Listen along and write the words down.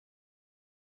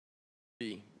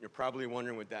You're probably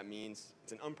wondering what that means.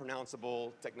 It's an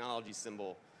unpronounceable technology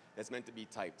symbol that's meant to be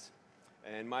typed.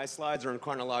 And my slides are in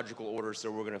chronological order, so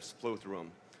we're going to flow through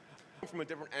them. From a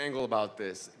different angle about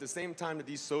this. At the same time that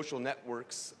these social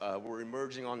networks were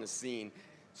emerging on the scene,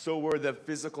 so were the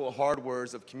physical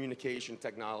hardwares of communication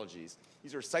technologies.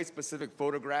 These are site-specific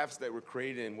photographs that were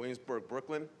created in Williamsburg,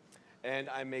 Brooklyn. And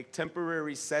I make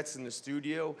temporary sets in the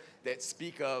studio that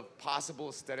speak of possible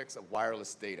aesthetics of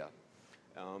wireless data.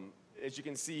 As you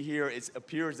can see here, it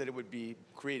appears that it would be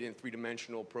created in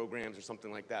three-dimensional programs or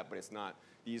something like that, but it's not.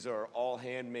 These are all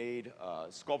handmade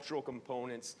sculptural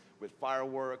components with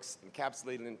fireworks,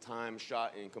 encapsulated in time,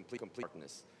 shot in complete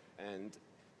darkness. And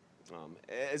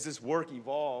as this work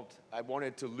evolved, I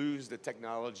wanted to lose the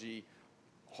technology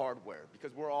hardware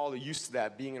because we're all used to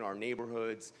that being in our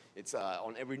neighborhoods. It's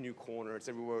on every new corner. It's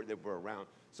everywhere that we're around.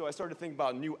 So I started to think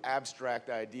about new abstract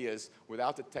ideas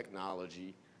without the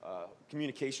technology,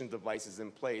 communication devices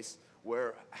in place,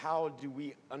 where how do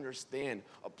we understand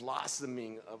a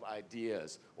blossoming of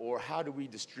ideas, or how do we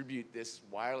distribute this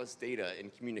wireless data in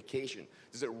communication?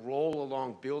 Does it roll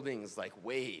along buildings like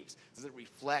waves? Does it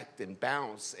reflect and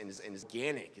bounce and is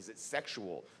organic? Is it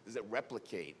sexual? Does it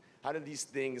replicate? How do these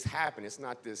things happen? It's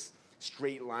not this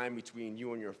straight line between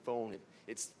you and your phone.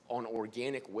 It's on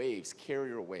organic waves,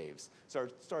 carrier waves. So I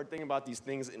started thinking about these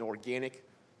things in organic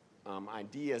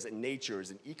ideas and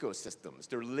natures and ecosystems.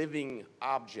 They're living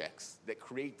objects that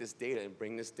create this data and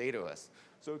bring this data to us.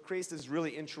 So it creates this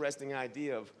really interesting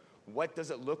idea of what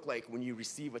does it look like when you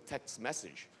receive a text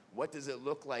message? What does it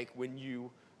look like when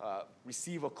you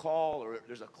receive a call, or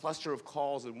there's a cluster of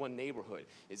calls in one neighborhood?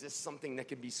 Is this something that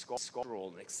can be sculptural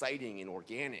and exciting and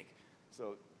organic?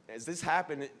 So as this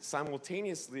happened,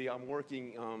 simultaneously, I'm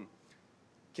working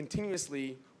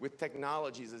continuously with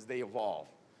technologies as they evolve.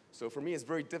 So for me, it's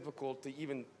very difficult to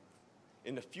even,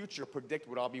 in the future, predict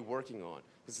what I'll be working on.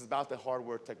 This is about the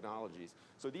hardware technologies.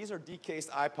 So these are decased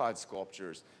iPod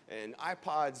sculptures, and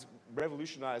iPods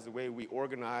revolutionized the way we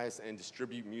organize and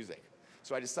distribute music.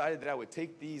 So I decided that I would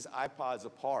take these iPods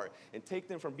apart and take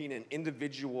them from being an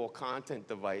individual content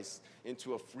device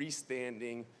into a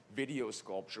freestanding video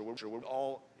sculpture where we'd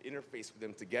all interface with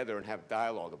them together and have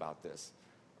dialogue about this.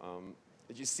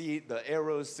 As you see, the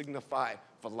arrows signify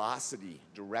velocity,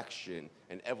 direction,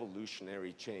 and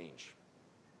evolutionary change.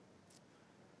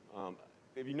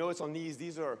 If you notice on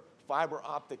these are fiber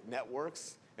optic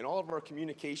networks, and all of our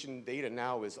communication data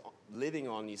now is living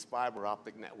on these fiber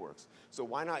optic networks. So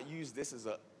why not use this as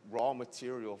a raw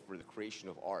material for the creation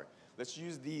of art? Let's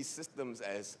use these systems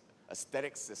as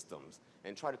aesthetic systems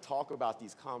and try to talk about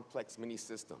these complex mini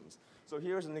systems. So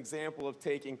here's an example of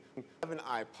taking 7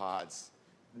 iPods,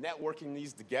 networking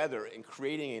these together and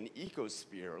creating an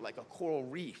ecosphere, like a coral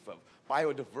reef of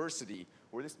biodiversity,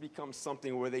 where this becomes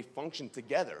something where they function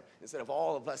together instead of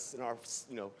all of us in our,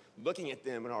 looking at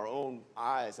them in our own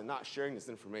eyes and not sharing this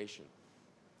information.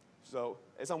 So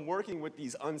as I'm working with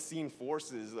these unseen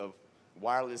forces of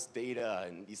wireless data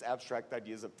and these abstract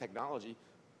ideas of technology,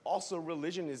 also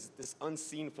religion is this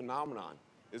unseen phenomenon.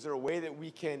 Is there a way that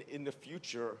we can, in the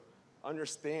future,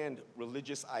 understand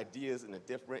religious ideas in a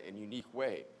different and unique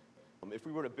way? If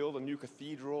we were to build a new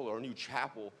cathedral or a new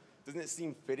chapel, doesn't it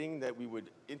seem fitting that we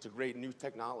would integrate new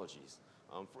technologies?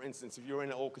 For instance, if you're in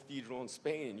an old cathedral in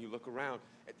Spain and you look around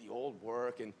at the old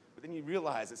work, but then you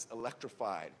realize it's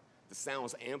electrified, the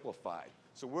sound's amplified.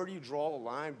 So where do you draw the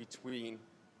line between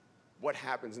what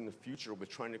happens in the future with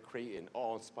trying to create an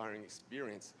awe-inspiring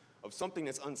experience of something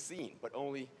that's unseen but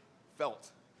only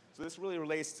felt? So this really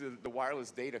relates to the wireless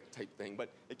data type thing, but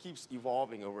it keeps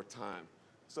evolving over time.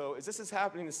 So as this is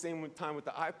happening the same time with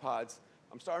the iPods,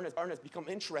 I'm starting to become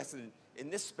interested in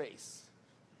this space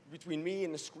between me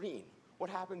and the screen. What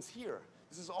happens here?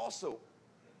 This is also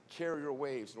carrier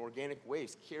waves and organic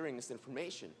waves carrying this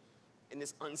information in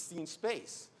this unseen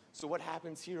space. So what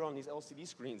happens here on these LCD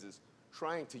screens is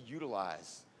trying to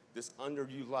utilize this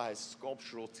underutilized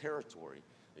sculptural territory.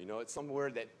 It's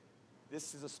somewhere that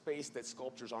this is a space that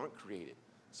sculptures aren't created.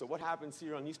 So what happens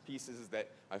here on these pieces is that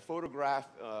I photograph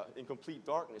in complete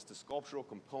darkness the sculptural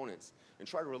components and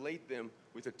try to relate them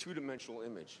with a two-dimensional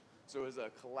image. So it's a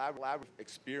collaborative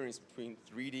experience between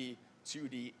 3D,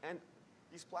 2D, and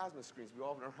these plasma screens we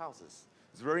all have in our houses.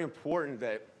 It's very important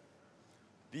that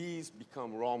these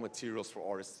become raw materials for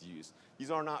artists to use.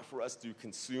 These are not for us to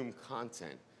consume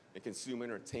content and consume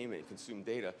entertainment and consume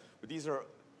data, but these are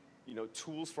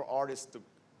tools for artists to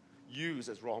use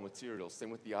as raw materials, same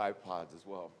with the iPods as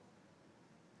well.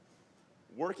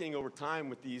 Working over time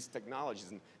with these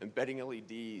technologies and embedding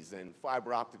LEDs and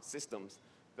fiber optic systems,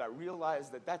 I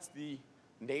realized that that's the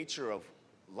nature of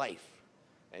life.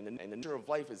 And the nature of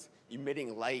life is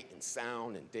emitting light and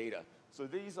sound and data. So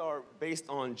these are based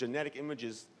on genetic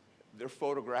images. They're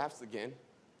photographs, again,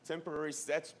 temporary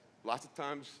sets, lots of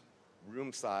times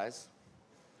room size,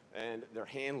 and they're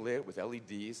hand lit with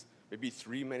LEDs, maybe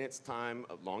 3 minutes time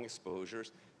of long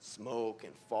exposures, smoke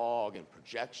and fog and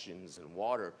projections and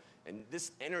water. And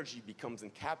this energy becomes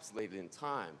encapsulated in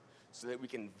time so that we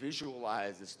can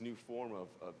visualize this new form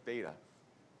of data.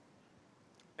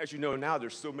 As you know now,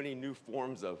 there's so many new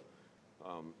forms of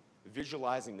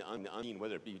visualizing the unseen,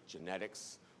 whether it be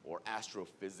genetics or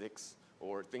astrophysics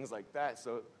or things like that.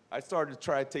 So I started to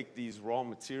try to take these raw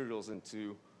materials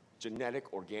into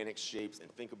genetic, organic shapes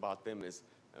and think about them as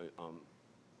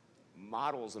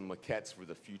models and maquettes for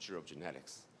the future of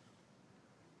genetics.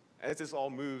 As this all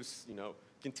moves,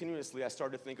 continuously, I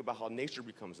started to think about how nature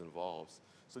becomes involved.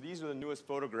 So these are the newest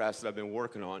photographs that I've been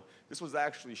working on. This was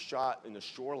actually shot in the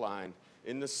shoreline,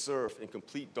 in the surf, in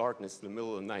complete darkness in the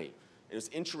middle of the night. And it's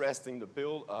interesting to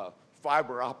build a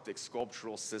fiber optic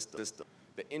sculptural system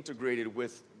that integrated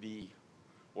with the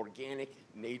organic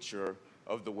nature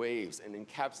of the waves and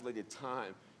encapsulated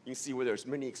time. You can see where there's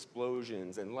many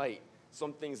explosions and light.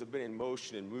 Some things have been in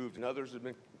motion and moved, and others have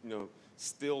been,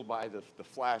 stilled by the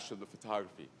flash of the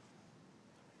photography.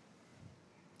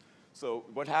 So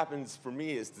what happens for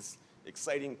me is this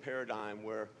exciting paradigm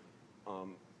where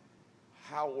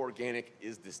how organic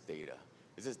is this data?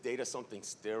 Is this data something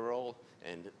sterile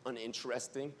and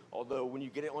uninteresting? Although when you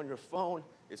get it on your phone,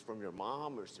 it's from your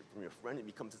mom or from your friend, it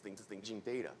becomes this thing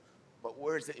data. But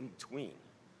where is it in between?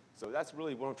 So that's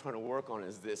really what I'm trying to work on,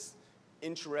 is this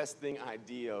interesting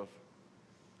idea of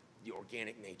the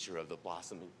organic nature of the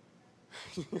blossoming.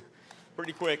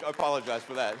 Pretty quick, I apologize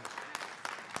for that.